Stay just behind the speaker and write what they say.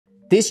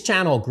This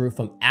channel grew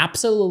from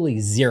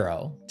absolutely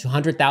zero to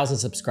 100,000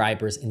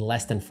 subscribers in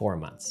less than 4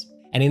 months.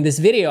 And in this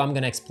video, I'm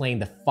gonna explain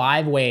the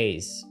 5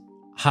 ways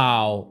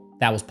how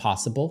that was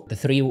possible, the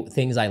 3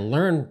 things I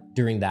learned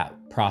during that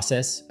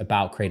process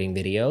about creating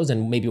videos,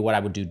 and maybe what I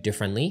would do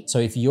differently. So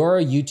if you're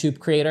a YouTube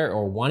creator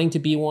or wanting to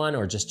be one,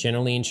 or just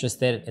generally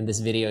interested in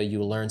this video, you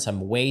will learn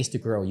some ways to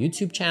grow a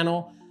YouTube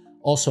channel,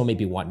 also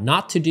maybe what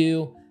not to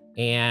do,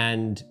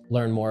 and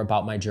learn more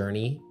about my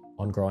journey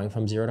on growing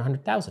from 0 to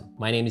 100,000.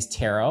 My name is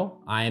Tero.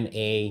 I am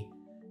a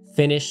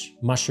Finnish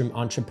mushroom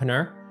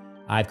entrepreneur.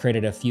 I've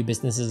created a few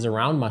businesses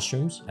around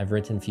mushrooms. I've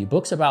written a few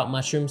books about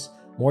mushrooms.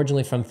 I'm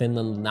originally from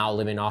Finland, now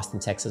live in Austin,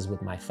 Texas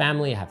with my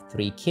family. I have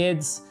 3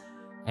 kids.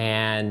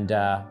 And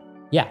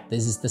yeah,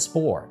 this is the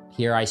Spore.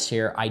 Here I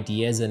share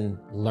ideas and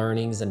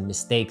learnings and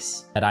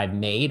mistakes that I've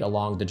made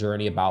along the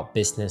journey about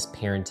business,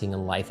 parenting,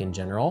 and life in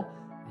general.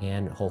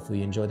 And hopefully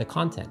you enjoy the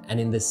content. And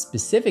in this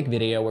specific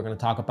video, we're gonna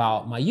talk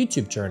about my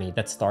YouTube journey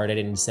that started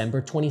in December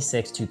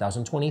 26,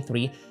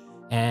 2023.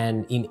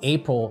 And in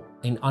April,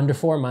 in under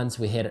 4 months,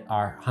 we hit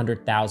our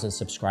 100,000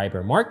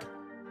 subscriber mark,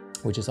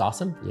 which is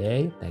awesome.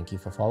 Yay, thank you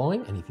for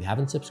following. And if you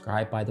haven't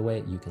subscribed, by the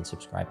way, you can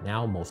subscribe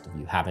now. Most of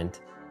you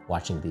haven't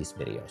watching these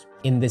videos.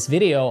 In this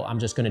video, I'm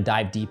just gonna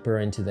dive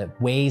deeper into the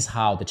ways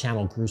how the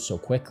channel grew so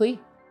quickly,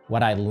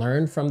 what I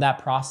learned from that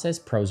process,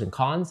 pros and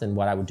cons, and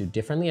what I would do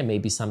differently, and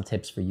maybe some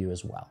tips for you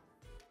as well.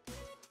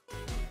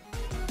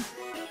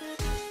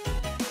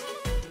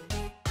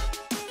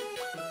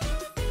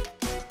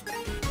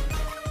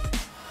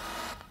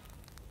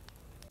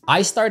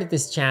 I started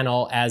this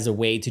channel as a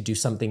way to do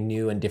something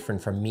new and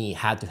different for me,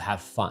 had to have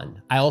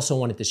fun. I also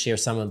wanted to share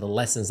some of the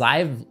lessons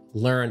I've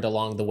learned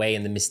along the way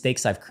and the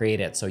mistakes I've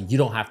created, so you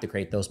don't have to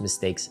create those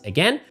mistakes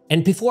again.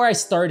 And before I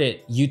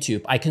started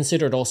YouTube, I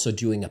considered also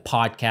doing a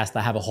podcast.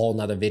 I have a whole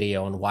nother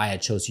video on why I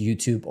chose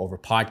YouTube over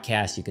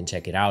podcasts. You can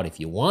check it out if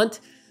you want.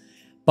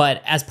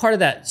 But as part of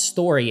that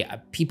story,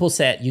 people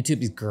said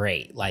YouTube is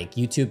great. Like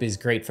YouTube is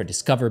great for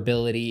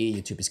discoverability,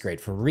 YouTube is great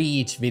for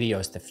reach, video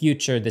is the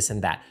future, this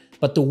and that.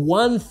 But the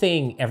one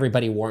thing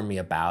everybody warned me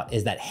about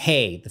is that,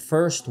 hey, the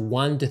first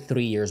 1 to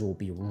 3 years will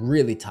be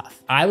really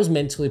tough. I was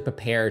mentally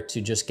prepared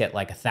to just get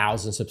like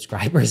 1,000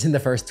 subscribers in the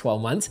first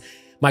 12 months.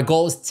 My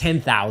goal is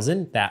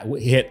 10,000, that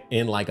would hit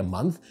in like a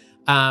month.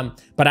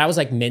 But I was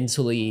like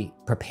mentally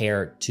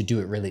prepared to do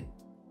it really,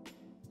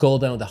 go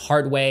down the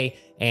hard way,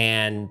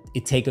 and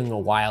it taking a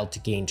while to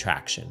gain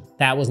traction.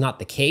 That was not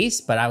the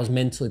case, but I was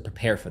mentally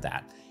prepared for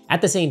that. At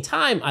the same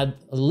time, I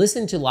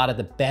listened to a lot of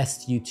the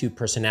best YouTube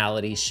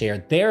personalities share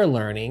their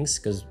learnings,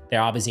 because they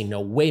obviously know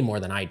way more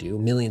than I do, a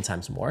million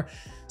times more.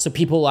 So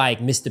people like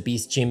Mr.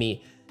 Beast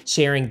Jimmy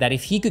sharing that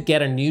if he could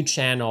get a new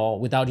channel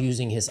without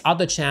using his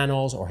other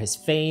channels or his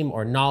fame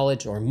or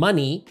knowledge or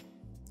money,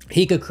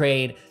 he could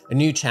create a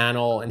new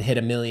channel and hit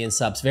 1 million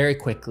subs very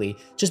quickly,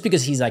 just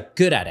because he's like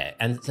good at it.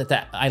 And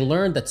that I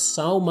learned that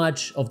so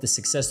much of the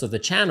success of the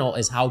channel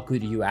is how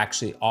good you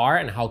actually are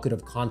and how good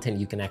of content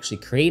you can actually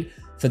create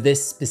for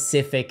this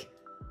specific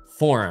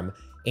forum.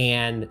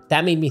 And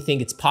that made me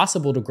think it's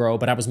possible to grow,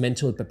 but I was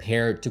mentally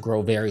prepared to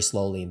grow very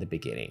slowly in the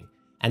beginning.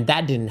 And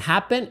that didn't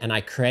happen. And I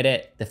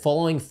credit the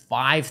following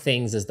 5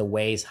 things as the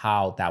ways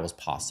how that was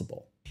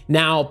possible.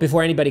 Now,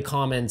 before anybody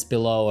comments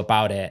below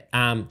about it,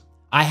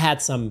 I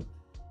had some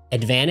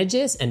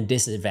advantages and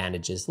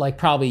disadvantages, like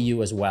probably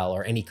you as well,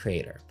 or any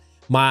creator.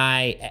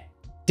 My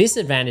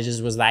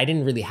disadvantages was that I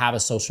didn't really have a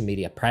social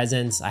media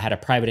presence. I had a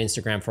private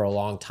Instagram for a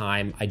long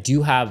time. I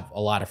do have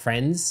a lot of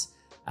friends,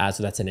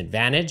 so that's an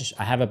advantage.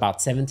 I have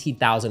about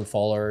 17,000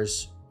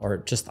 followers, or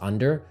just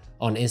under,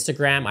 on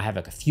Instagram. I have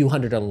like a few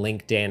hundred on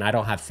LinkedIn. I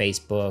don't have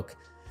Facebook.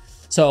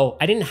 So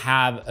I didn't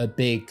have a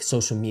big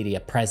social media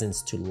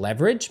presence to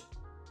leverage.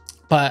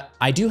 But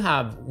I do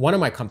have, one of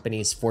my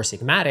companies, Four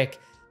Sigmatic,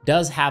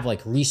 does have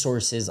like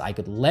resources I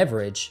could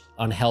leverage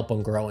on help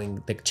on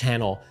growing the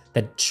channel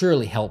that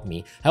surely helped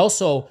me. I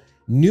also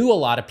knew a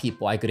lot of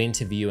people I could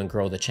interview and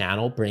grow the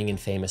channel, bring in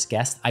famous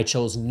guests. I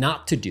chose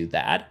not to do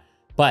that,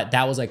 but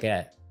that was like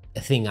a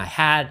thing I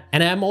had.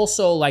 And I'm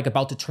also like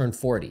about to turn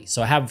 40.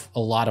 So I have a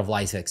lot of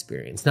life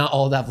experience. Not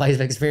all that life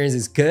experience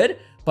is good,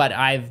 but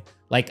I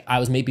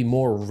was maybe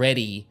more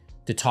ready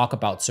to talk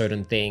about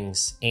certain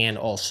things, and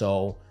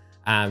also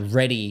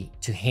ready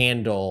to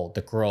handle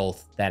the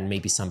growth that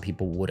maybe some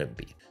people wouldn't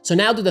be. So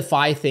now to the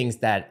 5 things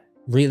that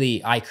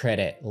really I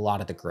credit a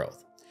lot of the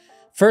growth.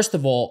 First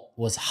of all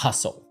was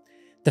hustle.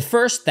 The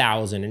first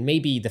 1,000 and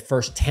maybe the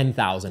first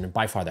 10,000 are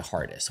by far the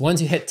hardest.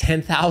 Once you hit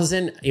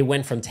 10,000, it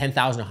went from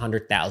 10,000 to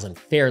 100,000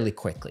 fairly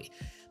quickly.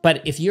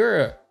 But if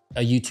you're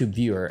a YouTube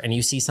viewer and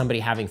you see somebody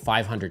having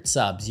 500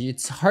 subs,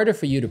 it's harder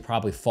for you to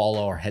probably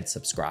follow or hit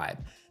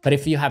subscribe. But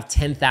if you have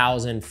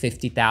 10,000,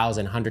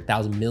 50,000,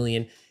 100,000,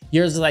 million,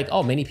 you're just like,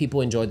 oh, many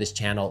people enjoy this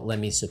channel, let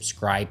me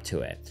subscribe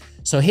to it.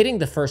 So hitting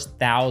the first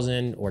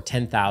 1,000 or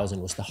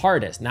 10,000 was the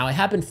hardest. Now it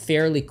happened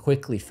fairly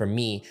quickly for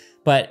me,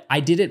 but I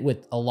did it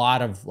with a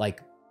lot of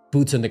like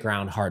boots on the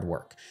ground hard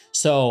work.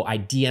 So I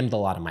DM'd a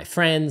lot of my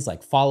friends,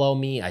 like follow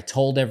me. I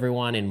told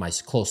everyone in my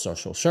close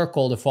social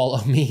circle to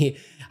follow me.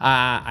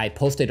 I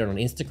posted it on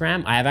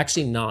Instagram. I have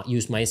actually not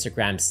used my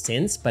Instagram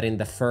since, but in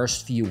the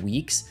first few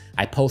weeks,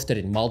 I posted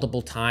it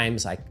multiple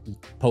times. I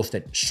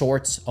posted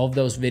shorts of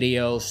those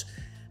videos.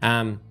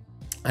 I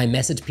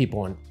messaged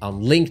people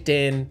on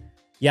LinkedIn,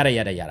 yada,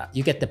 yada, yada.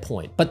 You get the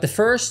point. But the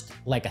first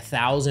like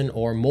 1,000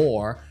 or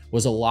more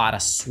was a lot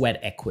of sweat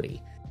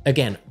equity.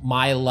 Again,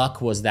 my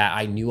luck was that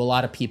I knew a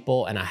lot of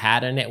people and I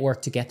had a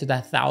network to get to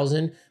that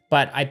 1,000.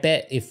 But I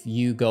bet if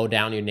you go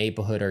down your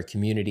neighborhood or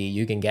community,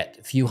 you can get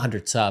a few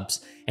hundred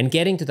subs, and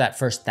getting to that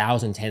first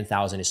 1,000,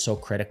 10,000 is so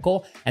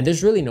critical. And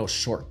there's really no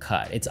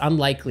shortcut. It's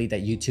unlikely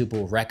that YouTube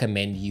will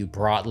recommend you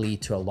broadly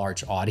to a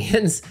large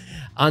audience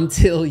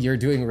until you're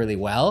doing really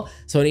well.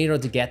 So in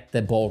order to get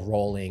the ball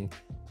rolling,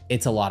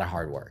 it's a lot of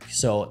hard work.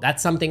 So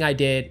that's something I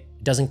did.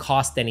 It doesn't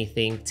cost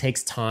anything,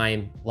 takes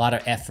time, a lot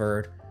of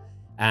effort.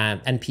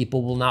 And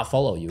people will not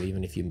follow you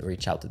even if you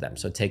reach out to them.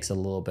 So it takes a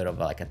little bit of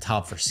like a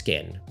tougher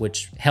skin,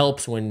 which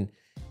helps when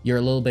you're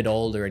a little bit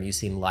older and you've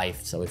seen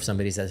life. So if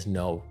somebody says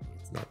no,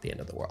 it's not the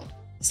end of the world.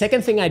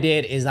 Second thing I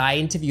did is I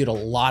interviewed a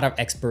lot of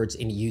experts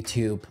in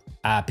YouTube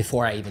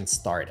before I even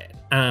started.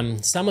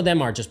 Some of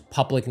them are just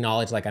public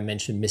knowledge. Like I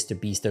mentioned, Mr.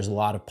 Beast, there's a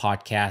lot of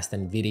podcasts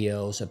and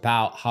videos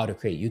about how to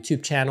create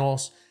YouTube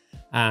channels.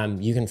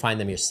 You can find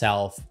them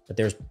yourself, but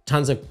there's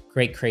tons of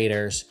great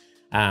creators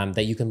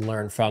that you can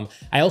learn from.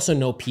 I also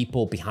know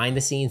people behind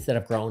the scenes that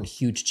have grown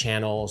huge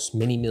channels,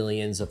 many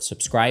millions of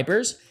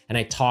subscribers, and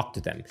I talked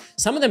to them.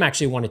 Some of them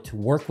actually wanted to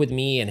work with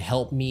me and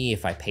help me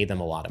if I paid them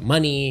a lot of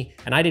money,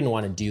 and I didn't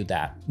want to do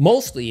that.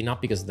 Mostly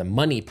not because of the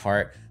money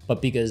part, but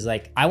because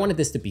like I wanted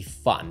this to be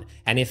fun.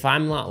 And if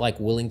I'm not like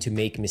willing to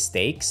make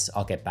mistakes,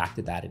 I'll get back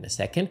to that in a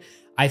second.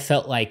 I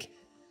felt like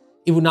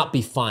it would not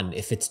be fun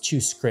if it's too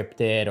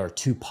scripted or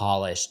too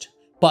polished.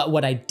 But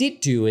what I did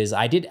do is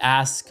I did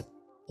ask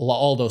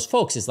all those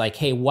folks is like,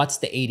 hey, what's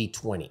the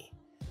 80-20?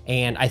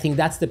 And I think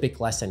that's the big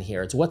lesson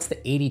here. It's what's the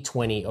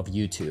 80-20 of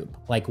YouTube?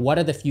 Like, what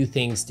are the few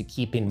things to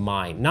keep in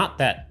mind? Not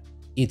that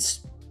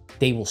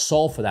they will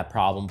solve for that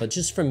problem, but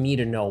just for me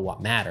to know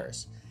what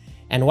matters.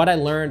 And what I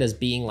learned as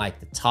being like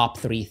the top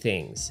 3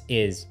 things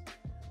is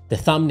the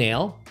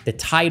thumbnail, the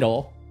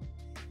title,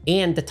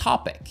 and the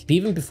topic.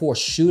 Even before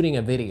shooting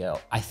a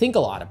video, I think a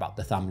lot about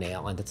the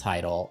thumbnail and the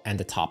title and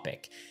the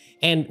topic.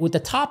 And with the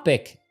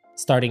topic,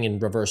 starting in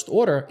reversed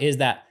order, is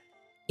that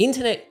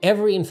internet,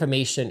 every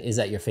information is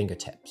at your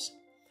fingertips.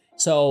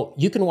 So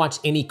you can watch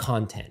any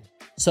content.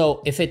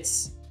 So if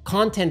it's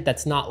content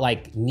that's not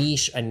like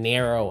niche and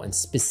narrow and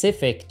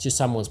specific to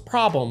someone's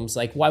problems,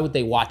 like why would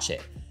they watch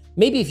it?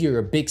 Maybe if you're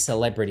a big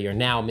celebrity or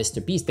now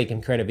Mr. Beast, they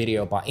can create a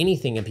video about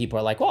anything and people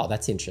are like, oh,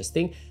 that's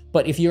interesting.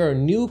 But if you're a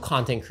new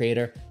content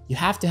creator, you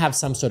have to have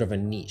some sort of a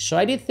niche. So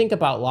I did think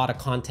about a lot of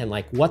content,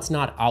 like what's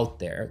not out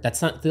there.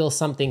 That's not still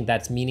something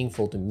that's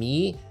meaningful to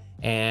me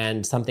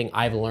and something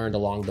I've learned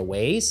along the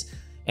ways.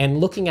 And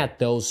looking at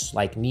those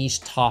like niche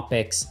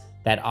topics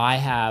that I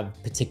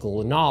have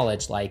particular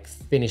knowledge, like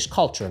Finnish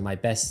culture. My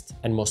best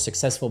and most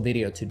successful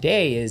video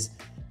today is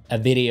a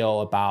video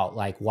about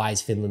like, why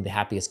is Finland the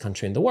happiest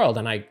country in the world?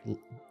 And I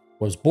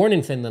was born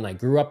in Finland, I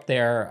grew up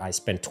there, I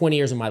spent 20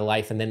 years of my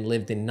life and then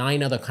lived in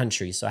 9 other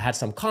countries. So I had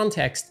some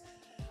context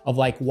of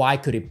like, why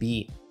could it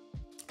be?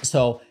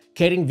 So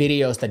creating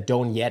videos that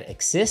don't yet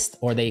exist,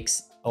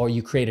 or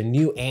you create a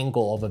new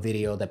angle of a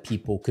video that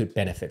people could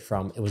benefit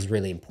from, it was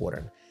really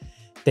important.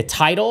 The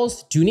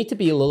titles do need to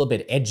be a little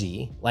bit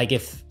edgy. Like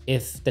if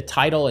the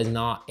title is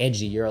not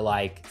edgy, you're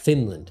like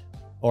Finland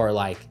or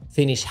like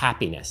Finnish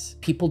happiness,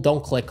 people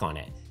don't click on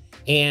it.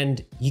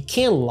 And you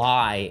can't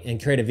lie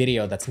and create a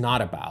video that's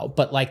not about,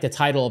 but like the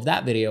title of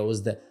that video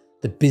was the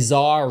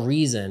bizarre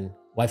reason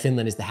why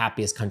Finland is the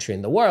happiest country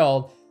in the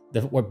world.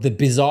 The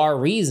bizarre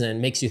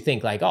reason makes you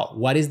think like, oh,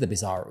 what is the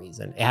bizarre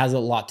reason? It has a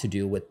lot to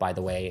do with, by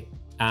the way,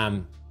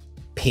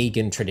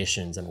 pagan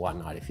traditions and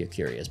whatnot, if you're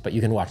curious, but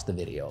you can watch the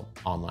video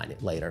online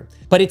later.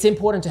 But it's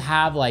important to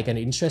have like an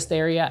interest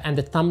area, and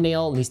the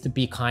thumbnail needs to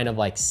be kind of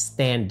like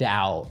stand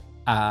out.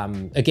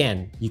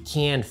 Again, you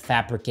can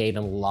fabricate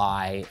and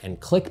lie and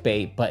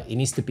clickbait, but it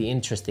needs to be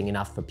interesting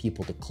enough for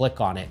people to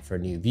click on it for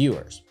new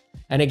viewers.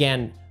 And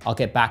again, I'll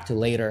get back to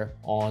later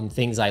on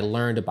things I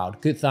learned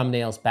about good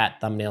thumbnails, bad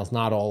thumbnails.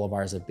 Not all of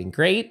ours have been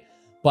great,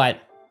 but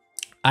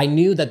I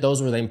knew that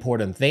those were the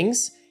important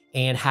things,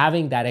 and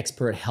having that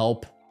expert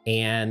help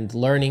and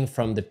learning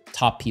from the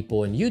top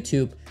people in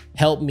YouTube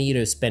helped me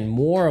to spend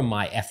more of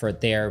my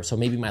effort there. So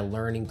maybe my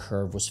learning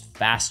curve was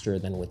faster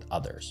than with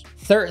others.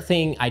 Third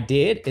thing I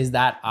did is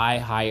that I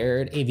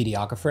hired a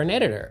videographer and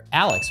editor.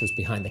 Alex was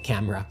behind the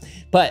camera,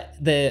 but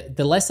the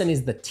lesson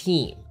is the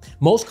team.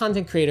 Most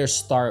content creators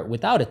start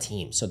without a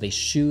team, so they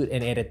shoot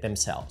and edit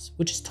themselves,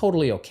 which is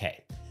totally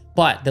okay.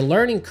 But the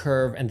learning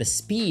curve and the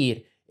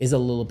speed is a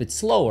little bit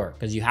slower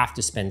because you have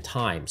to spend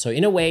time. So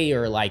in a way,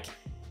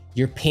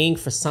 you're paying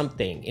for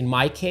something. In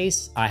my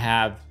case, I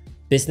have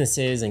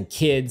businesses and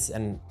kids,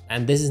 and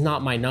this is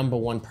not my number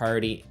 1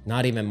 priority,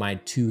 not even my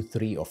 2,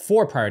 3, or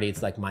 4 priority.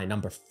 It's like my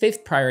number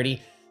 5th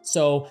priority.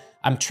 So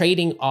I'm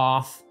trading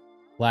off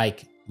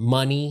like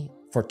money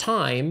for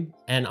time,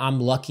 and I'm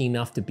lucky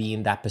enough to be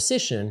in that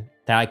position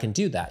that I can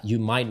do that. You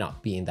might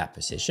not be in that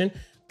position,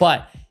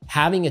 but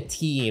having a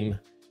team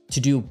to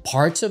do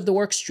parts of the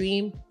work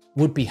stream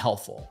would be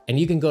helpful. And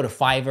you can go to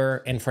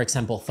Fiverr and, for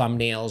example,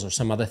 thumbnails or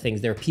some other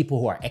things. There are people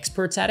who are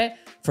experts at it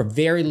for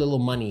very little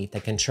money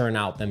that can churn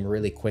out them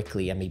really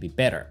quickly and maybe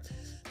better.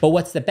 But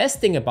what's the best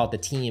thing about the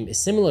team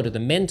is similar to the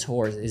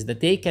mentors is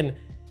that they can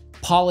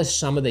polish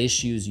some of the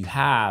issues you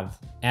have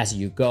as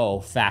you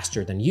go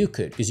faster than you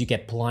could, because you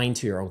get blind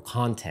to your own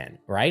content,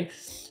 right?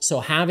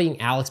 So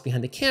having Alex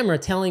behind the camera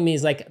telling me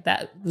is like,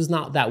 that was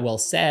not that well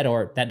said,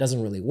 or that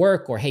doesn't really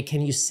work, or hey,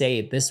 can you say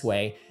it this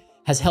way,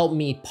 has helped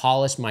me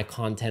polish my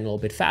content a little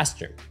bit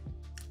faster.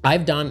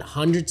 I've done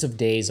hundreds of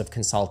days of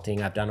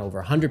consulting. I've done over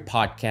 100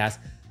 podcasts.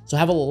 So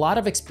I have a lot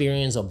of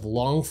experience of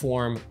long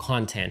form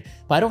content,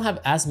 but I don't have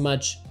as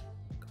much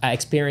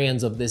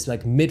experience of this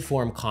like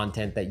mid-form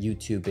content that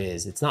YouTube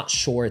is. It's not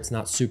short, it's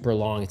not super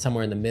long, it's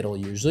somewhere in the middle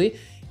usually.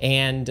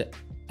 And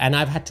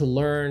I've had to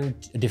learn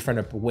a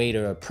different way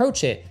to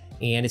approach it.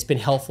 And it's been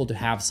helpful to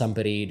have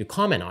somebody to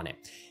comment on it.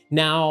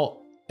 Now,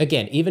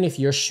 again, even if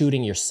you're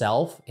shooting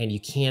yourself and you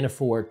can't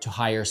afford to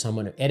hire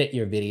someone to edit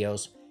your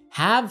videos,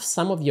 have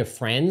some of your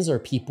friends or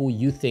people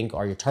you think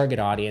are your target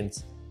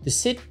audience to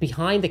sit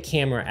behind the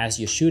camera as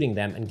you're shooting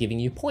them and giving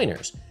you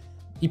pointers.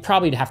 You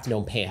probably have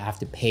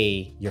to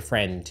pay your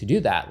friend to do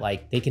that.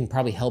 Like they can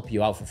probably help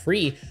you out for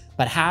free,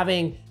 but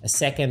having a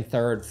second,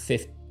 third,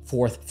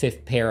 fourth,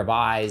 fifth pair of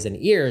eyes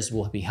and ears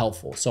will be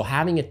helpful. So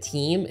having a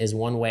team is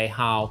one way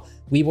how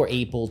we were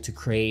able to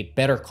create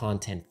better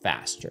content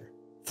faster.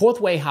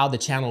 Fourth way how the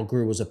channel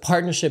grew was a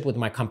partnership with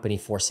my company,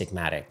 Four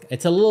Sigmatic.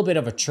 It's a little bit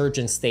of a church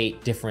and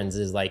state difference.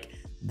 Is like,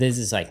 this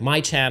is like my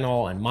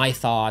channel and my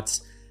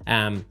thoughts,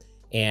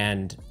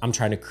 and I'm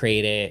trying to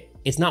create it.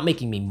 It's not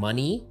making me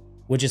money,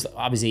 which is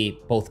obviously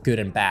both good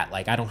and bad.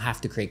 Like I don't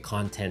have to create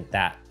content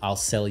that I'll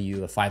sell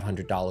you a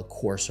 $500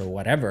 course or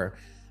whatever.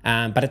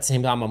 But at the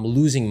same time, I'm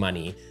losing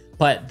money.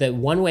 But the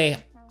one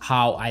way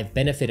how I've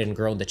benefited and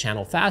grown the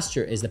channel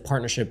faster is the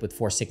partnership with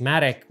Four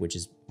Sigmatic, which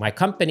is my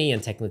company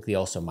and technically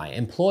also my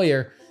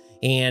employer.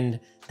 And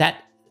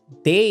that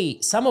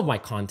some of my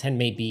content,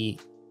 maybe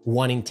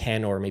 1 in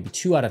 10 or maybe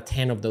 2 out of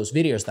 10 of those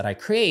videos that I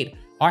create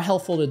are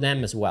helpful to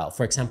them as well.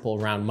 For example,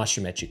 around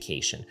mushroom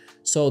education.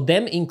 So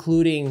them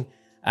including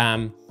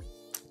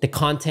the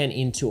content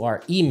into our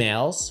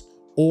emails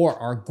or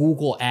our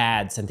Google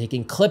ads and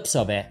taking clips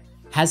of it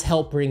has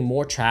helped bring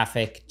more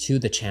traffic to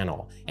the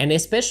channel. And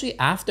especially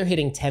after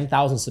hitting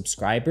 10,000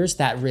 subscribers,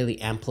 that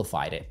really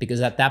amplified it, because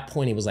at that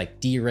point it was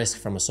like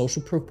de-risked from a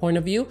social proof point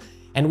of view.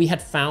 And we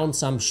had found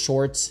some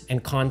shorts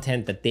and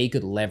content that they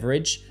could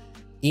leverage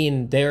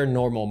in their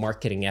normal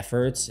marketing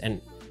efforts,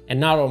 and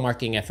not all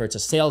marketing efforts are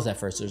sales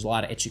efforts. There's a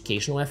lot of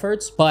educational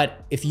efforts.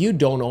 But if you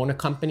don't own a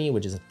company,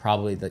 which is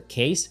probably the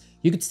case,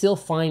 you could still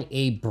find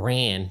a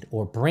brand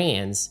or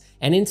brands.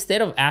 And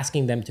instead of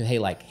asking them to,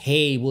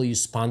 hey, will you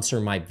sponsor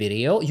my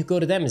video? You go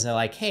to them and say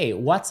like, hey,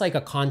 what's like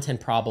a content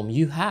problem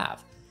you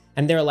have?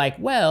 And they're like,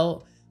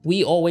 well,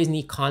 we always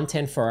need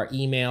content for our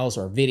emails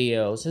or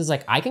videos. It's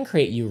like, I can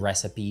create you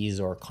recipes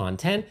or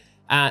content.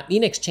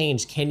 In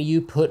exchange, can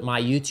you put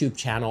my YouTube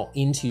channel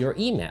into your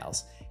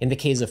emails? In the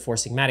case of Four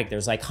Sigmatic,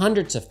 there's like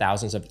hundreds of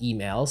thousands of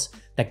emails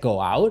that go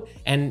out,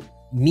 and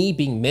me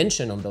being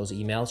mentioned on those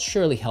emails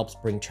surely helps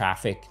bring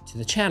traffic to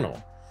the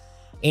channel.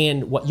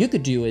 And what you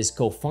could do is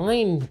go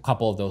find a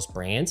couple of those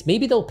brands.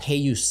 Maybe they'll pay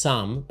you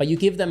some, but you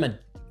give them a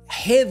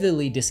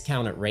heavily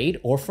discounted rate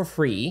or for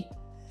free,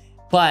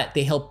 but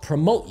they help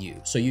promote you.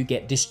 So you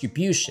get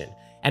distribution.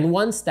 And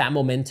once that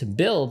momentum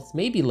builds,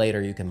 maybe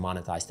later you can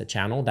monetize the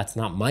channel. That's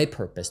not my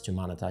purpose to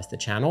monetize the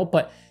channel,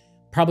 but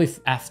probably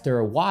after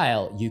a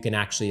while, you can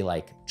actually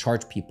like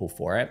charge people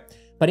for it.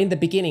 But in the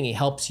beginning, it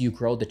helps you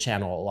grow the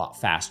channel a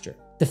lot faster.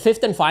 The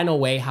fifth and final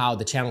way how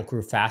the channel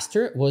grew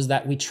faster was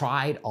that we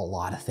tried a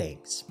lot of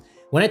things.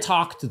 When I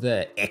talked to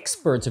the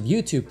experts of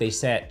YouTube, they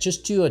said,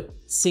 just do a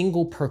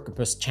single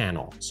purpose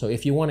channel. So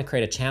if you want to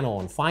create a channel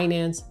on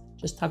finance,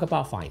 just talk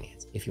about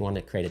finance. If you want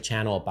to create a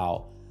channel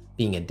about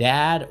being a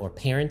dad or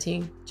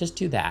parenting, just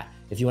do that.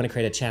 If you want to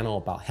create a channel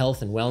about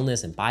health and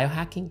wellness and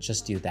biohacking,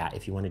 just do that.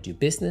 If you want to do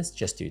business,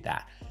 just do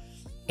that.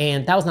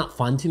 And that was not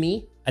fun to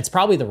me. It's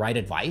probably the right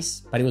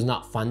advice, but it was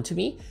not fun to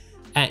me.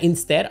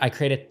 Instead, I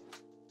created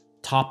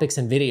topics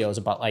and videos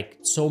about like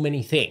so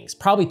many things,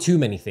 probably too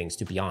many things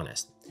to be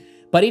honest.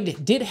 But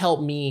it did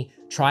help me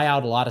try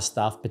out a lot of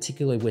stuff,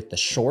 particularly with the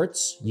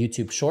shorts,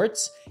 YouTube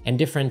shorts and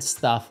different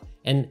stuff.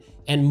 And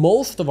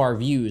most of our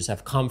views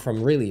have come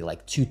from really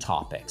like 2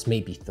 topics,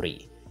 maybe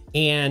 3.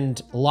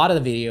 And a lot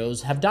of the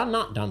videos have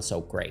not done so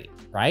great,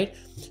 right?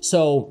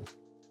 So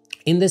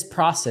in this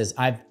process,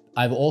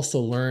 I've also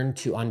learned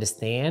to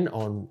understand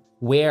on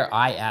where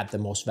I add the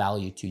most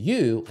value to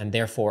you, and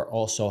therefore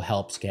also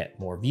helps get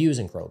more views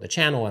and grow the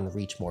channel and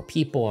reach more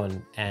people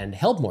and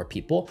help more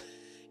people.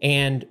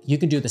 And you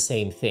can do the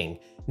same thing.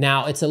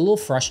 Now, it's a little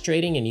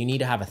frustrating and you need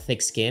to have a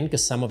thick skin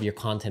because some of your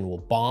content will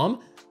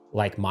bomb,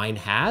 like mine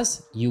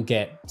has, you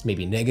get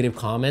maybe negative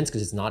comments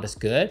because it's not as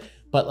good,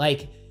 but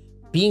like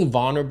being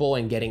vulnerable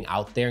and getting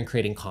out there and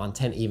creating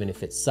content, even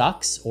if it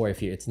sucks or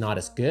if it's not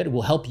as good,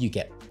 will help you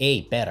get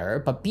A,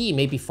 better, but B,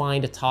 maybe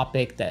find a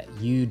topic that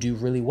you do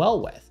really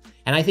well with.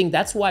 And I think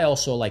that's why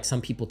also like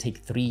some people take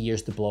 3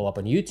 years to blow up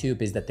on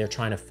YouTube, is that they're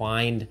trying to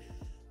find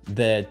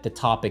the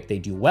topic they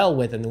do well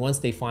with. And once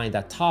they find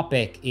that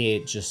topic,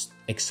 it just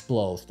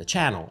explodes the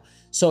channel.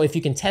 So if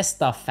you can test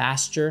stuff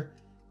faster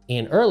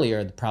and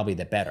earlier, probably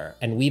the better.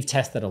 And we've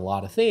tested a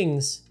lot of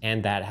things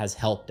and that has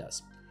helped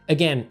us.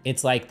 Again,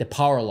 it's like the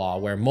power law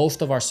where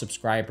most of our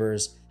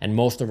subscribers and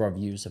most of our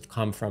views have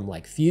come from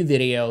like few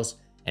videos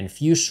and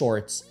few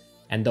shorts.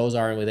 And those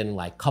are within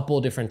like a couple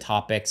of different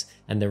topics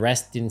and the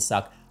rest didn't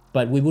suck.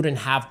 But we wouldn't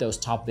have those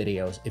top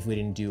videos if we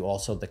didn't do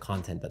also the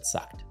content that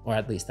sucked, or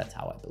at least that's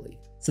how I believe.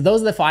 So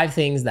those are the 5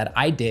 things that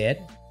I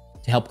did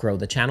to help grow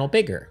the channel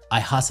bigger.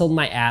 I hustled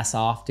my ass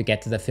off to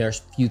get to the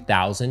first few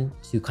thousand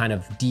to kind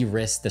of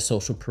de-risk the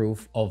social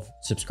proof of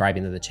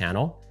subscribing to the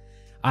channel.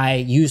 I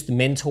used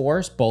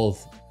mentors,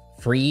 both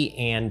free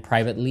and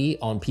privately,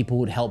 on people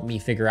who'd help me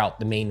figure out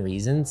the main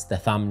reasons, the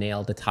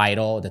thumbnail, the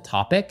title, the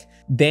topic.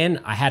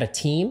 Then I had a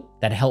team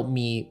that helped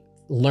me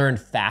learn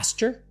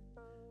faster.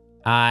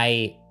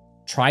 I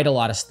tried a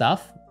lot of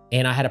stuff,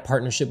 and I had a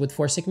partnership with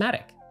Four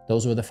Sigmatic.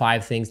 Those were the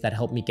 5 things that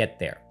helped me get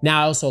there.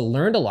 Now, I also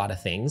learned a lot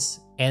of things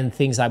and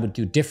things I would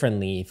do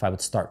differently if I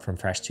would start from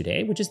fresh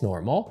today, which is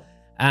normal.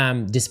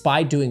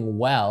 Despite doing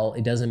well,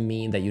 it doesn't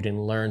mean that you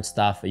didn't learn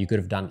stuff that you could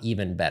have done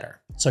even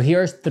better. So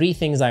here are 3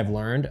 things I've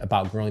learned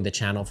about growing the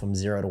channel from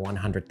 0 to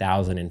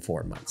 100,000 in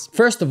 4 months.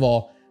 First of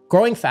all,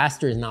 growing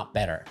faster is not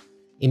better.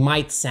 It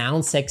might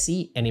sound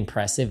sexy and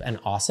impressive and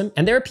awesome.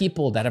 And there are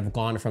people that have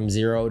gone from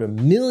 0 to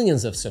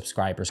millions of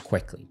subscribers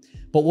quickly.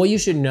 But what you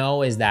should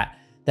know is that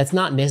that's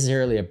not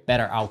necessarily a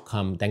better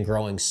outcome than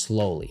growing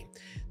slowly.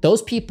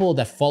 Those people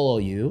that follow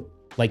you,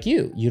 like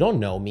you don't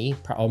know me,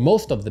 or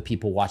most of the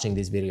people watching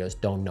these videos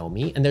don't know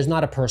me, and there's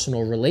not a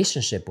personal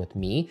relationship with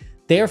me.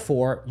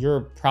 Therefore,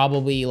 you're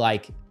probably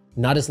like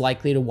not as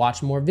likely to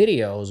watch more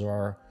videos,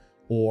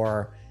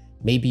 or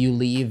maybe you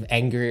leave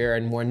angrier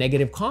and more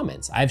negative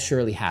comments. I've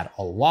surely had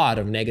a lot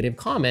of negative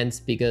comments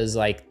because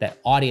like the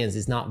audience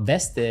is not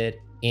vested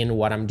in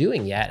what I'm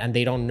doing yet, and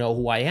they don't know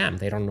who I am.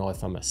 They don't know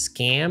if I'm a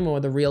scam or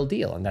the real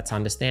deal, and that's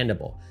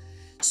understandable.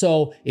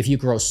 So if you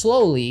grow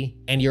slowly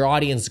and your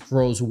audience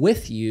grows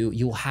with you,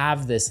 you'll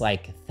have this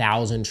like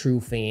 1,000 true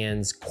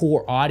fans,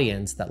 core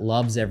audience that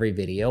loves every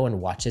video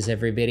and watches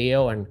every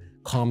video and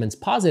comments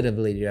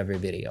positively to every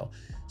video.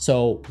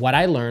 So what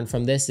I learned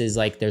from this is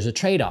like there's a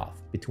trade-off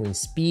between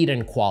speed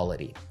and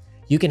quality.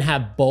 You can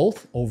have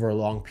both over a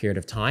long period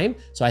of time.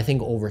 So I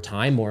think over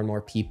time, more and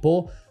more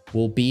people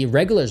will be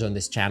regulars on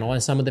this channel,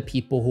 and some of the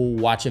people who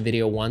watch a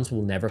video once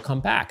will never come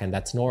back, and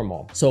that's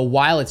normal. So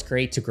while it's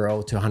great to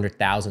grow to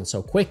 100,000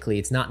 so quickly,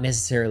 it's not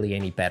necessarily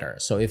any better.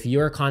 So if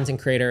you're a content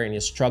creator and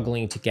you're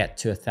struggling to get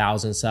to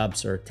 1,000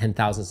 subs or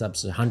 10,000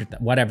 subs, 100,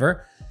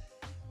 whatever,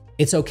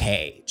 it's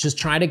okay. Just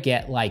try to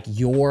get like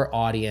your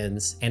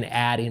audience and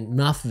add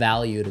enough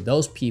value to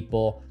those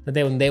people that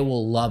they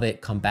will love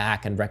it, come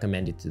back and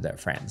recommend it to their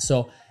friends.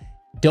 So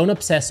don't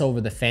obsess over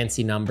the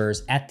fancy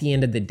numbers. At the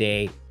end of the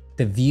day,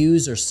 the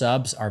views or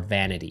subs are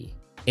vanity.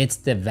 It's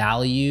the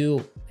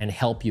value and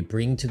help you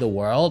bring to the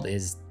world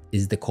is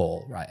the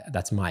goal, right?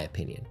 That's my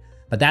opinion.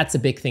 But that's a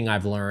big thing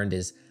I've learned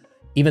is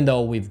even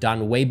though we've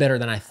done way better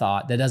than I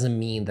thought, that doesn't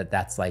mean that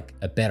that's like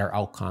a better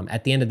outcome.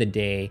 At the end of the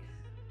day,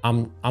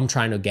 I'm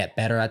trying to get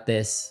better at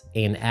this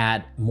and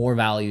add more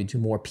value to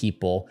more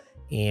people.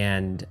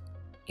 And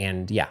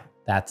yeah,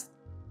 that's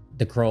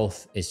the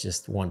growth is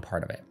just one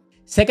part of it.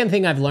 Second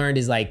thing I've learned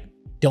is like,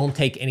 don't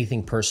take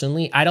anything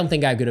personally. I don't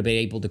think I could have been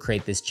able to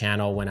create this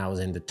channel when I was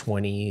in the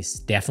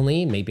 20s,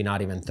 definitely, maybe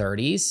not even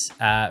 30s,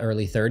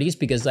 early 30s,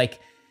 because like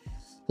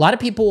a lot of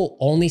people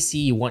only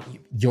see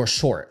your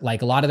short.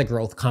 Like a lot of the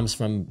growth comes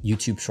from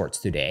YouTube shorts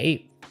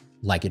today,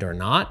 like it or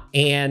not.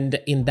 And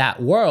in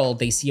that world,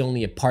 they see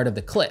only a part of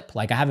the clip.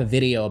 Like I have a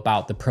video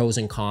about the pros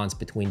and cons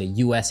between the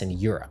US and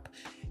Europe.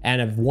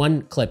 And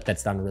one clip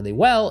that's done really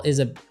well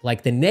is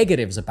like the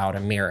negatives about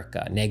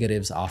America.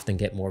 Negatives often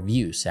get more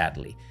views,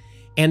 sadly.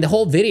 And the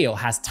whole video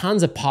has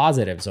tons of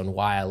positives on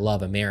why I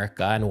love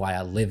America and why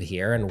I live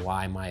here and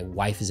why my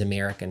wife is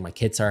American, my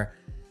kids are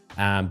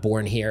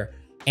born here.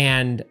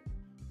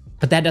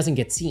 But that doesn't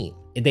get seen.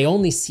 They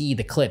only see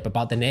the clip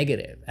about the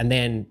negative and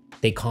then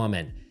they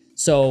comment.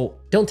 So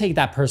don't take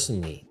that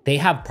personally. They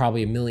have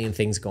probably a million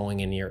things going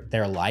in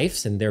their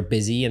lives and they're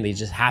busy and they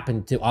just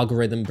happen to,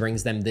 algorithm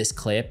brings them this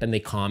clip and they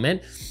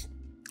comment.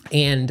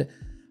 And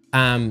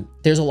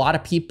there's a lot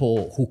of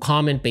people who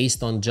comment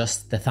based on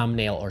just the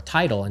thumbnail or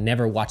title and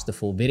never watch the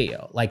full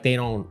video. Like they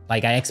don't,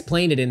 like I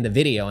explained it in the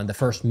video in the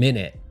first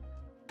minute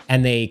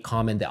and they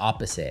comment the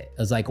opposite.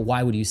 I was like,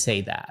 why would you say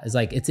that? It's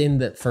like, it's in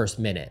the first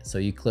minute. So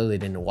you clearly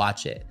didn't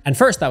watch it. And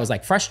first I was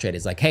like frustrated.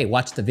 It's like, hey,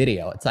 watch the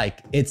video. It's like,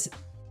 it's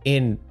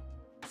in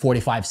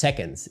 45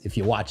 seconds if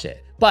you watch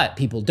it, but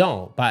people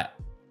don't. But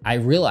I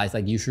realized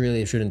like you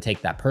really shouldn't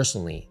take that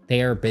personally.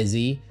 They are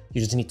busy.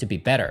 You just need to be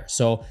better.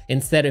 So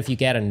instead, if you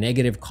get a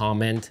negative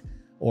comment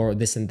or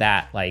this and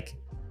that, like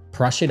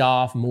brush it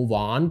off, move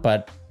on,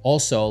 but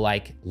also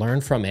like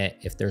learn from it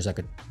if there's like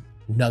a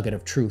nugget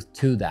of truth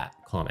to that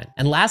comment.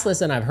 And last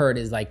lesson I've heard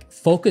is like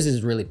focus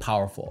is really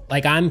powerful.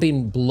 Like I'm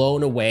being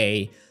blown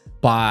away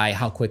by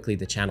how quickly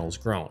the channel has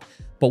grown.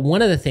 But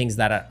one of the things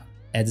that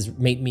has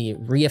made me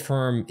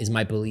reaffirm is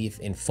my belief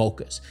in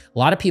focus. A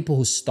lot of people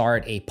who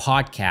start a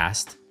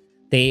podcast,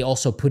 they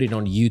also put it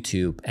on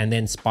YouTube and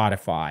then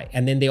Spotify,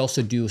 and then they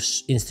also do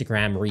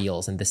Instagram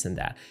Reels and this and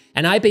that.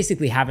 And I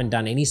basically haven't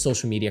done any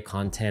social media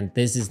content.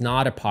 This is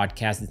not a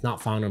podcast. It's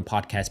not found on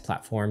podcast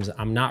platforms.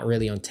 I'm not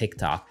really on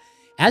TikTok.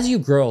 As you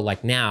grow,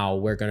 like now,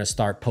 we're gonna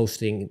start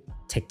posting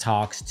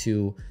TikToks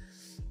to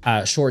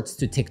shorts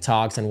to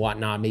TikToks and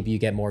whatnot. Maybe you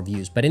get more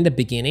views. But in the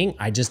beginning,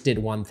 I just did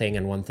one thing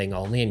and one thing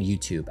only in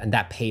YouTube, and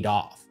that paid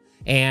off.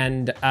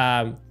 And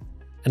a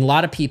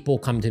lot of people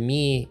come to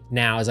me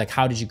now is like,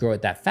 how did you grow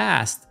it that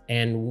fast?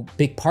 And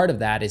big part of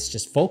that is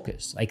just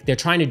focus. Like they're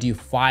trying to do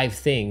 5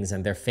 things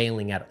and they're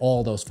failing at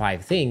all those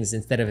 5 things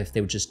instead of if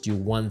they would just do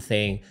one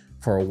thing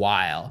for a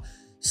while.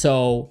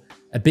 So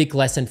a big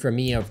lesson for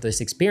me of this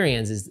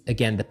experience is,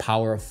 again, the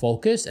power of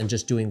focus and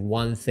just doing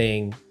one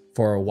thing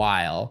for a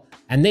while.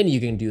 And then you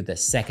can do the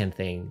second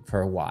thing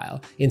for a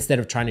while instead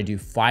of trying to do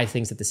 5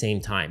 things at the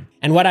same time.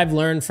 And what I've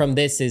learned from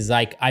this is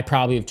like, I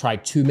probably have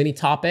tried too many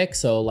topics.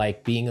 So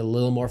like being a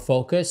little more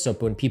focused. So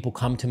when people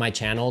come to my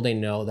channel, they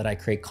know that I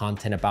create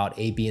content about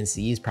A, B, and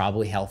C is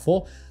probably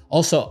helpful.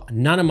 Also,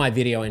 none of my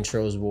video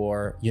intros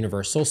were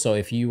universal. So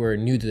if you were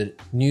new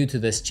to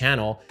this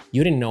channel,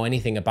 you didn't know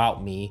anything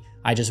about me.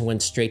 I just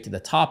went straight to the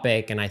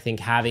topic. And I think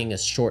having a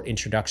short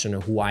introduction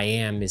of who I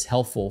am is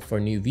helpful for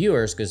new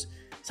viewers, because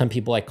some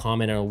people like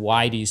comment on,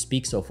 why do you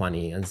speak so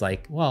funny? And it's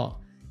like,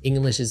 well,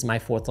 English is my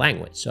 4th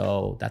language.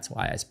 So that's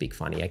why I speak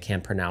funny. I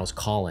can't pronounce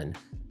Colin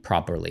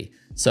properly.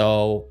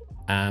 So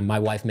my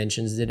wife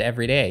mentions it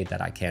every day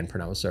that I can't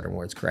pronounce certain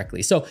words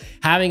correctly. So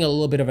having a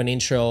little bit of an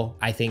intro,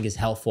 I think, is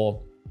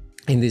helpful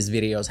in these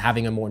videos.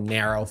 Having a more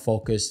narrow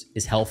focus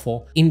is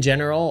helpful. In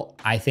general,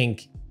 I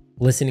think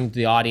listening to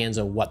the audience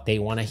of what they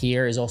want to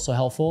hear is also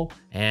helpful.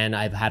 And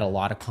I've had a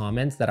lot of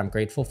comments that I'm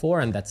grateful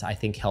for. And that's, I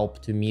think,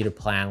 helped to me to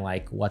plan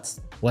like what's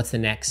the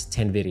next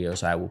 10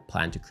 videos I will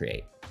plan to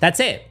create. That's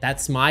it.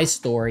 That's my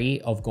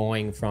story of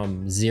going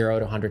from 0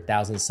 to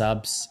 100,000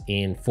 subs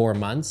in 4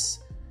 months.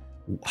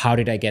 How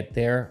did I get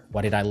there?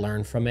 What did I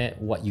learn from it?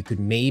 What you could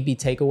maybe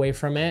take away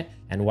from it,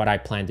 and what I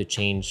plan to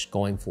change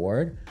going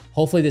forward.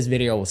 Hopefully this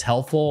video was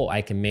helpful.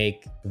 I can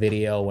make a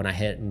video when I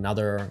hit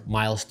another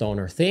milestone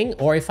or thing,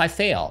 or if I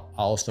fail,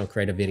 I'll also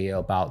create a video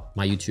about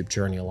my YouTube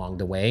journey along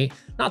the way.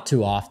 Not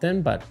too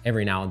often, but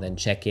every now and then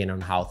check in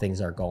on how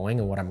things are going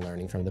and what I'm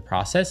learning from the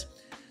process.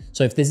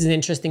 So if this is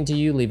interesting to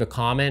you, leave a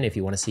comment if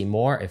you want to see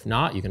more. If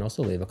not, you can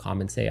also leave a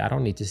comment, say, I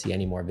don't need to see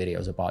any more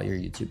videos about your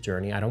YouTube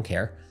journey. I don't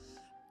care.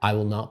 I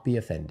will not be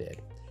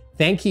offended.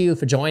 Thank you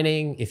for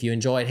joining. If you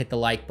enjoyed, hit the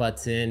like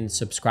button,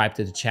 subscribe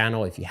to the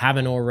channel if you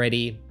haven't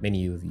already.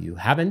 Many of you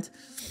haven't,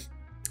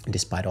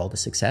 despite all the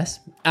success.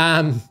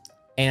 And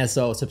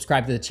so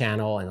subscribe to the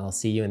channel, and I'll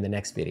see you in the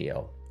next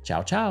video.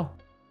 Ciao, ciao.